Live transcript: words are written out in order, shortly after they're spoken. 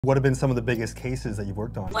What have been some of the biggest cases that you've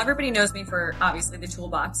worked on? Well, everybody knows me for, obviously, the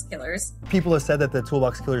toolbox killers. People have said that the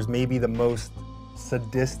toolbox killers may be the most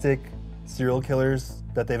sadistic serial killers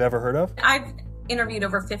that they've ever heard of. I've interviewed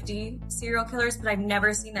over 50 serial killers, but I've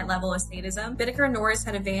never seen that level of sadism. Bittaker and Norris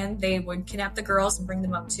had a van. They would kidnap the girls and bring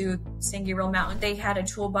them up to San Gabriel Mountain. They had a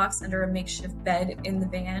toolbox under a makeshift bed in the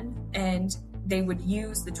van, and they would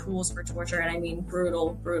use the tools for torture, and I mean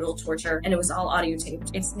brutal, brutal torture, and it was all audio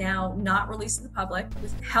taped. It's now not released to the public. It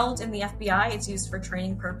was held in the FBI. It's used for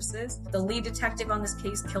training purposes. The lead detective on this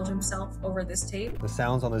case killed himself over this tape. The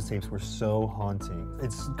sounds on those tapes were so haunting.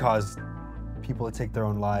 It's caused people to take their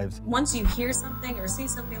own lives. Once you hear something or see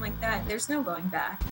something like that, there's no going back.